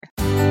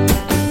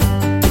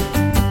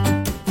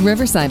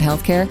Riverside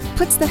Healthcare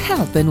puts the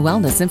health and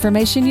wellness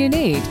information you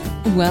need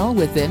well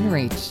within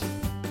reach.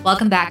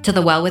 Welcome back to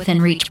the Well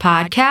Within Reach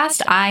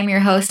podcast. I'm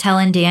your host,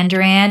 Helen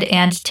Dandurand,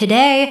 and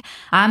today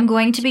I'm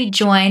going to be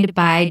joined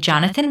by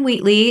Jonathan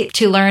Wheatley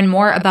to learn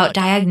more about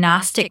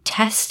diagnostic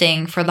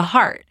testing for the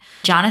heart.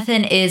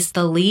 Jonathan is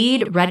the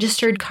lead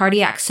registered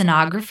cardiac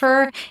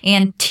sonographer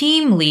and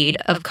team lead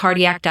of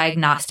cardiac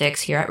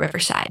diagnostics here at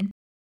Riverside.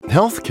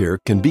 Healthcare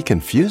can be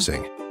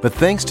confusing, but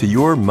thanks to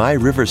your My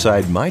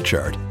Riverside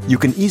MyChart, you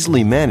can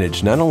easily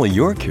manage not only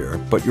your care,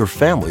 but your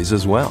family's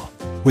as well.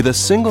 With a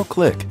single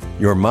click,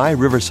 your My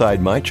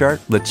Riverside MyChart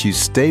lets you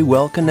stay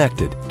well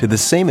connected to the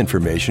same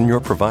information your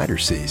provider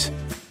sees.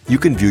 You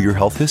can view your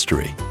health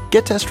history,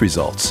 get test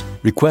results,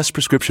 request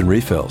prescription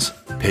refills,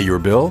 pay your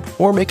bill,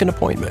 or make an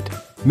appointment.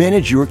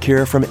 Manage your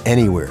care from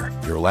anywhere,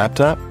 your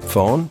laptop,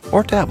 phone,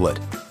 or tablet.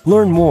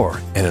 Learn more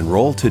and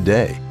enroll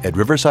today at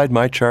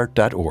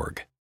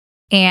riversidemychart.org.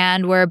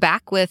 And we're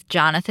back with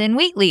Jonathan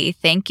Wheatley.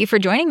 Thank you for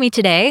joining me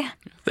today.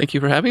 Thank you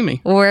for having me.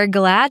 We're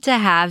glad to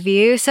have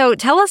you. So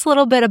tell us a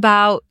little bit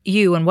about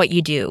you and what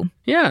you do.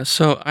 Yeah,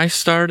 so I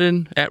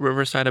started at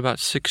Riverside about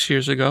 6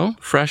 years ago,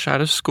 fresh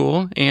out of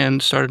school,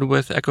 and started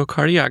with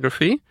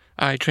echocardiography.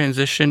 I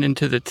transitioned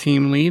into the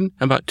team lead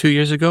about 2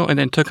 years ago and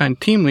then took on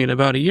team lead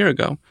about a year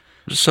ago.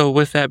 So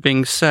with that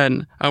being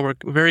said, I work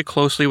very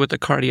closely with the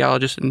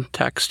cardiologist and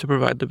techs to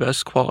provide the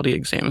best quality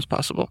exams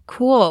possible.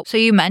 Cool. So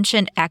you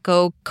mentioned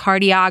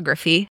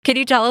echocardiography. Can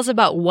you tell us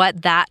about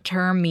what that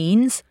term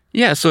means?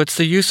 Yeah, so it's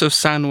the use of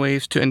sound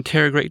waves to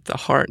interrogate the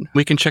heart.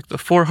 We can check the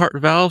 4 heart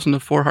valves and the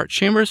 4 heart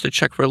chambers to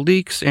check for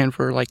leaks and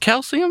for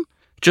calcium.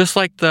 Just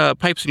like the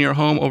pipes in your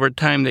home, over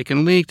time they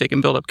can leak, they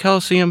can build up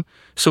calcium.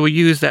 So we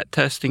use that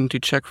testing to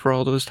check for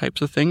all those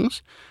types of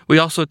things. We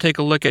also take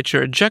a look at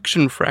your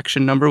ejection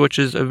fraction number, which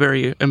is a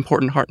very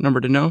important heart number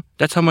to know.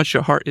 That's how much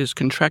your heart is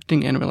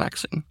contracting and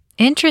relaxing.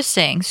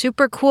 Interesting.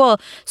 Super cool.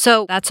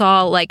 So that's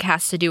all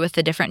has to do with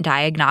the different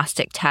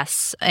diagnostic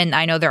tests. And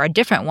I know there are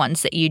different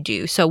ones that you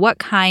do. So what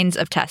kinds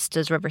of tests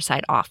does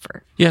Riverside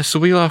offer? Yeah, so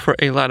we offer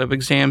a lot of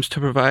exams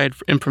to provide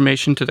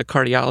information to the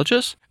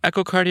cardiologist.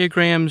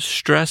 Echocardiograms,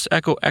 stress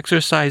echo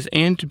exercise,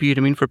 and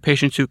butymine for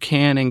patients who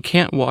can and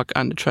can't walk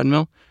on the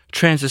treadmill.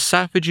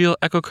 Transesophageal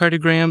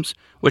echocardiograms,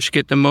 which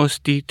get the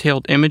most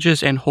detailed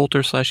images, and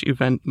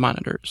Holter/event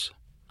monitors.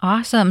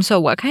 Awesome. So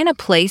what kind of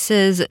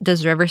places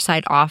does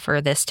Riverside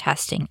offer this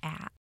testing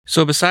at?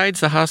 So besides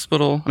the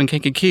hospital in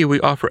Kankakee,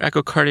 we offer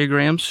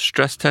echocardiograms,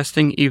 stress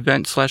testing,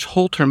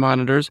 event/Holter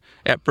monitors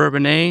at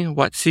Bourbonnais,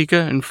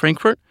 Watseka, and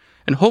Frankfurt,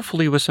 and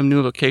hopefully with some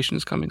new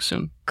locations coming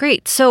soon.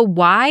 Great. So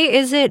why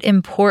is it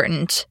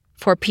important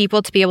for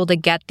people to be able to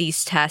get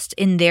these tests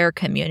in their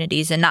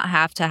communities and not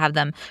have to have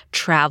them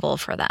travel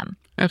for them?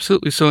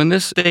 Absolutely. So in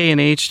this day and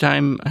age,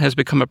 time has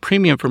become a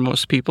premium for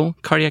most people.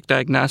 Cardiac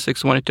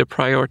diagnostics wanted to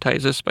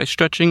prioritize this by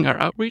stretching our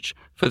outreach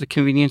for the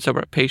convenience of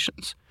our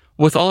patients.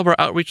 With all of our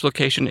outreach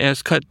location, it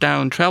has cut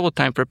down travel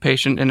time for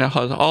patient, and it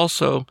has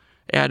also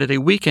added a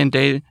weekend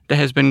day that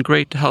has been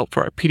great to help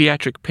for our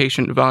pediatric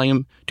patient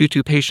volume due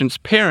to patients'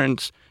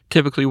 parents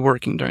typically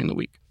working during the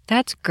week.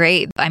 That's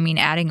great. I mean,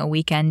 adding a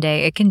weekend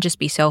day, it can just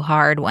be so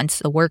hard once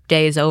the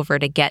workday is over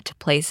to get to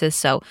places.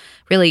 So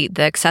really,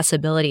 the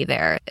accessibility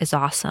there is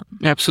awesome.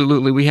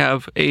 Absolutely. We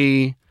have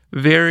a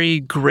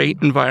very great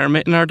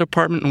environment in our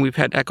department, and we've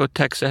had echo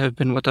techs that have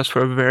been with us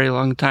for a very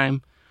long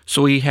time.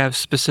 So we have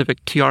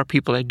specific TR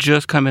people that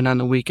just come in on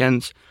the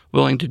weekends,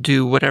 willing to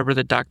do whatever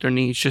the doctor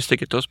needs just to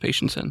get those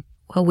patients in.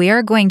 Well, we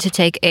are going to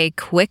take a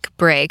quick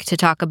break to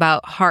talk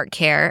about heart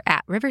care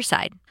at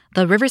Riverside.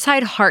 The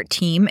Riverside Heart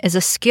Team is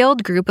a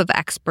skilled group of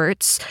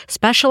experts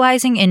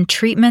specializing in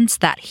treatments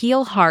that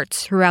heal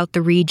hearts throughout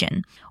the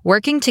region.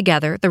 Working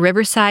together, the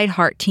Riverside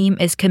Heart Team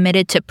is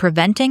committed to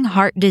preventing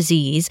heart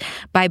disease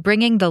by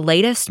bringing the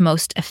latest,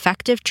 most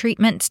effective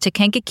treatments to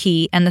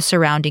Kankakee and the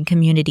surrounding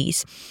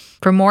communities.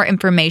 For more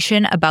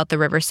information about the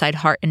Riverside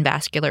Heart and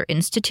Vascular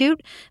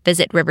Institute,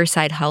 visit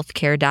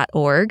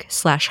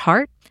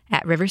riversidehealthcare.org/heart.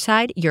 At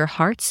Riverside, your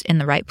heart's in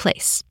the right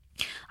place.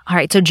 All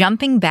right, so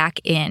jumping back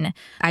in,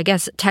 I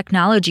guess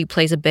technology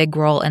plays a big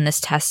role in this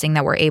testing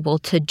that we're able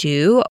to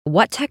do.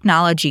 What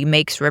technology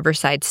makes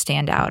Riverside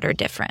stand out or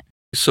different?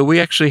 So we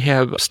actually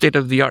have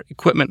state-of-the-art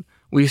equipment.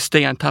 We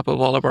stay on top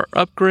of all of our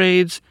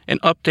upgrades and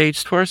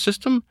updates to our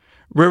system.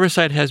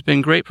 Riverside has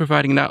been great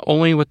providing not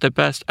only with the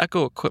best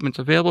echo equipment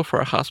available for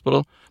our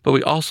hospital, but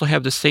we also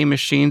have the same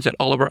machines at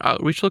all of our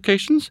outreach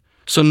locations.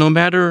 So no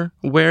matter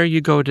where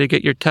you go to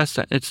get your test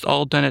done, it's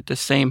all done at the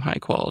same high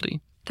quality.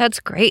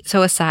 That's great.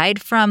 So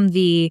aside from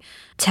the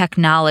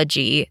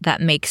technology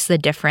that makes the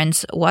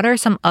difference, what are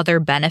some other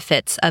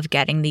benefits of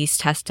getting these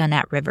tests done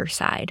at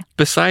Riverside?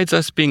 Besides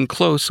us being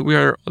close, we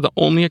are the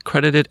only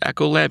accredited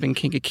echo lab in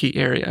Kankakee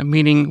area,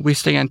 meaning we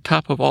stay on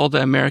top of all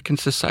the American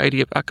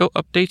Society of Echo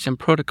updates and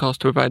protocols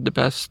to provide the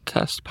best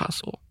tests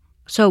possible.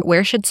 So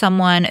where should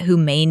someone who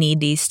may need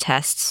these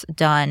tests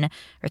done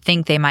or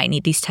think they might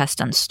need these tests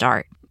done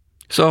start?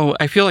 So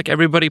I feel like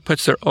everybody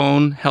puts their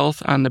own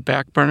health on the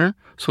back burner.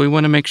 So we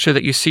want to make sure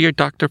that you see your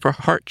doctor for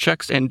heart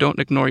checks and don't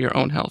ignore your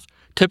own health.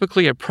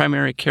 typically a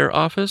primary care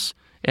office,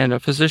 and a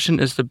physician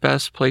is the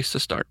best place to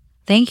start.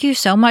 Thank you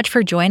so much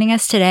for joining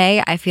us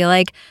today. I feel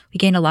like we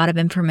gained a lot of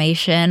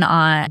information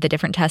on the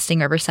different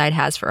testing Riverside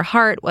has for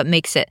heart, what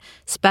makes it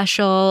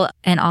special,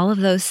 and all of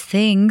those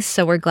things.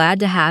 So we're glad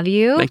to have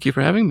you. Thank you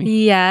for having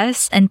me.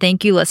 Yes. And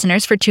thank you,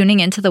 listeners, for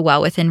tuning into the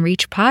Well Within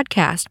Reach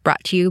podcast,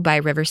 brought to you by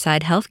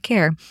Riverside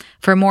Healthcare.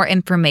 For more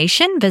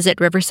information, visit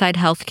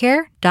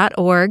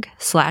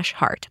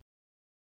riversidehealthcare.org/heart.